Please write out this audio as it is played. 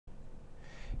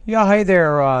Yeah, hi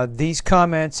there. These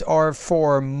comments are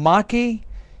for Maki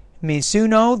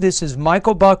Mizuno. This is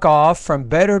Michael Buckoff from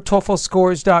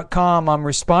BetterTOEFLScores.com. I'm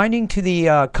responding to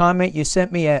the comment you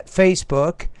sent me at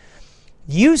Facebook.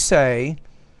 You say,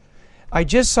 I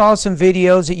just saw some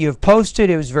videos that you've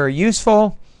posted. It was very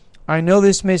useful. I know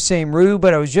this may seem rude,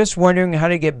 but I was just wondering how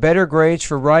to get better grades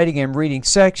for writing and reading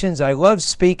sections. I love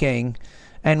speaking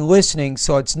and listening,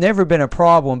 so it's never been a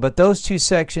problem, but those two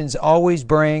sections always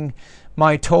bring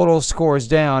my total scores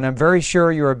down. I'm very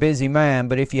sure you're a busy man,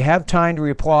 but if you have time to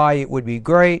reply, it would be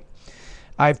great.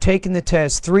 I've taken the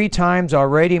test 3 times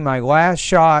already. My last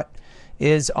shot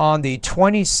is on the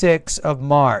 26th of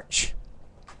March.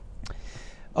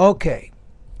 Okay,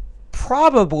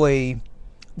 probably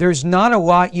there's not a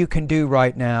lot you can do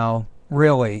right now,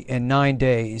 really, in 9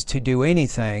 days to do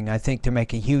anything, I think, to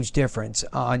make a huge difference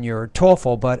on your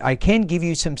TOEFL, but I can give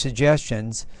you some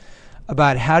suggestions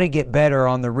about how to get better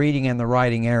on the reading and the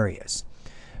writing areas.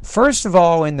 First of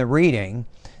all, in the reading,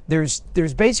 there's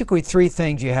basically 3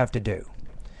 things you have to do.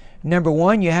 Number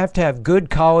 1, you have to have good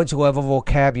college level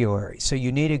vocabulary, so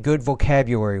you need a good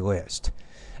vocabulary list.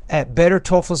 At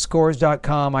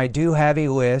BetterTOEFLScores.com, I do have a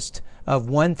list of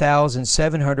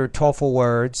 1,700 TOEFL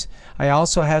words. I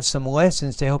also have some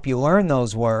lessons to help you learn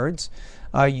those words.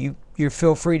 You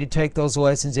feel free to take those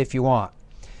lessons if you want.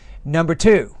 Number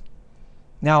 2,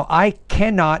 now I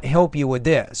cannot help you with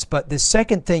this, but the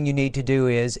second thing you need to do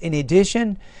is, in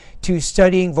addition to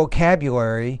studying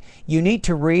vocabulary, you need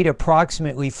to read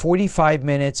approximately 45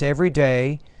 minutes every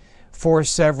day for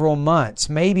several months,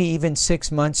 maybe even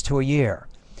 6 months to a year.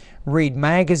 Read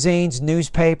magazines,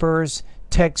 newspapers,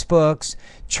 textbooks.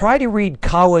 Try to read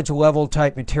college level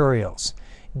type materials.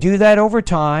 Do that over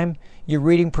time. Your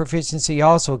reading proficiency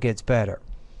also gets better.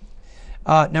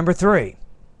 Number 3.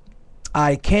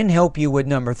 I can help you with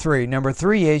number 3. Number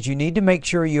 3 is you need to make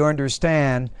sure you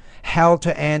understand how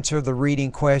to answer the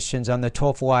reading questions on the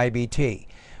TOEFL IBT.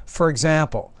 For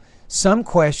example, some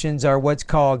questions are what's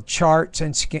called charts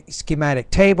and schematic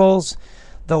tables.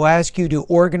 They'll ask you to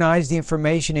organize the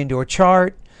information into a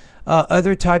chart.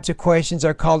 Other types of questions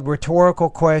are called rhetorical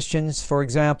questions. For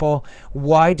example,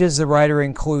 why does the writer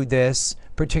include this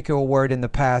particular word in the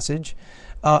passage?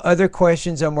 Other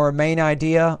questions are more main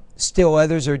idea. Still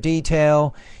others are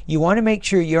detail. You want to make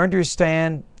sure you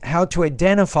understand how to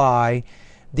identify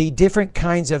the different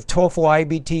kinds of TOEFL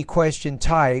IBT question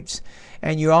types,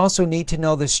 and you also need to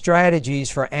know the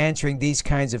strategies for answering these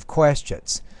kinds of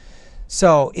questions.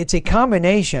 So it's a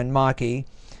combination, Maki,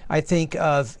 I think,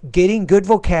 of getting good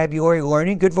vocabulary,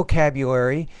 learning good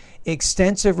vocabulary,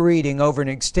 extensive reading over an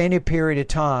extended period of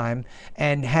time,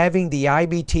 and having the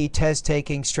IBT test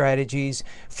taking strategies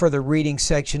for the reading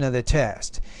section of the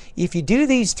test. If you do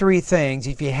these 3 things,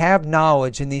 if you have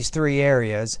knowledge in these 3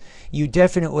 areas, you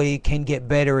definitely can get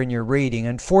better in your reading.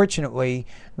 Unfortunately,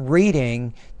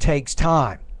 reading takes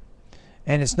time,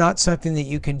 and it's not something that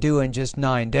you can do in just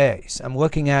 9 days. I'm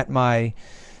looking at my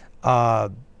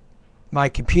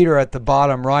computer at the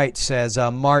bottom right says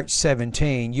March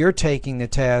 17. You're taking the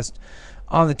test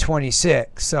on the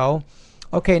 26th. So,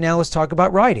 okay, now let's talk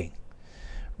about writing.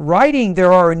 Writing,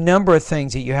 there are a number of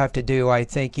things that you have to do, I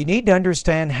think. You need to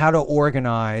understand how to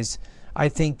organize, I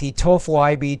think, the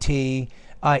TOEFL IBT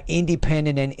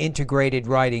independent and integrated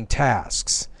writing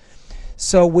tasks.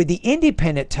 So with the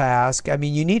independent task, I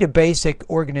mean, you need a basic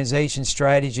organization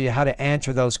strategy how to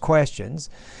answer those questions.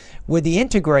 With the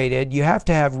integrated, you have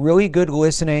to have really good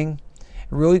listening,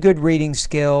 really good reading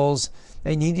skills,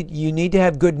 and you need to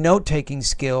have good note-taking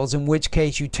skills, in which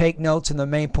case you take notes on the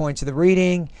main points of the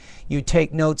reading, you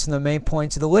take notes on the main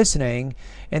points of the listening,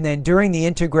 and then during the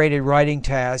integrated writing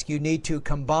task, you need to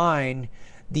combine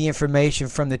the information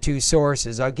from the 2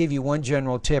 sources. I'll give you one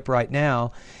general tip right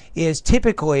now, is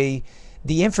typically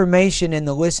the information in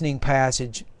the listening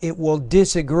passage, it will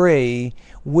disagree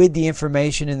with the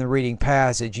information in the reading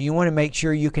passage. You want to make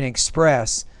sure you can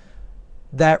express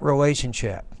that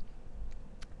relationship.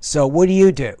 So what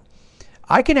do?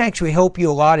 I can actually help you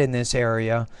a lot in this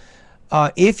area.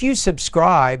 If you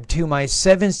subscribe to my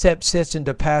 7-step system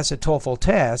to pass a TOEFL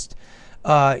test,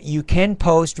 you can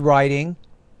post writing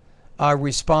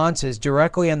responses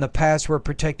directly on the password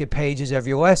protected pages of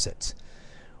your lessons.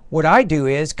 What I do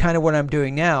is kind of what I'm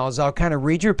doing now is I'll kind of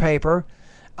read your paper.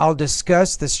 I'll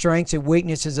discuss the strengths and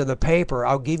weaknesses of the paper.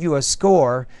 I'll give you a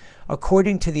score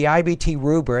according to the IBT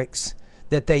rubrics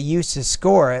that they use to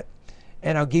score it,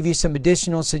 and I'll give you some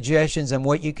additional suggestions on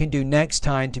what you can do next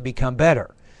time to become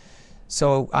better.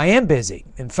 So I am busy.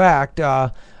 In fact,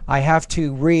 I have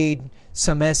to read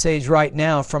some essays right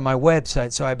now from my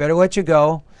website, so I better let you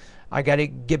go. I got to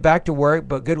get back to work,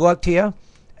 but good luck to you,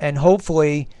 and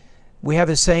hopefully we have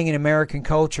a saying in American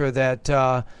culture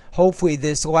that hopefully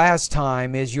this last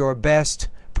time is your best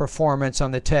performance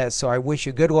on the test. So I wish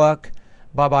you good luck.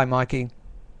 Bye bye, Maki.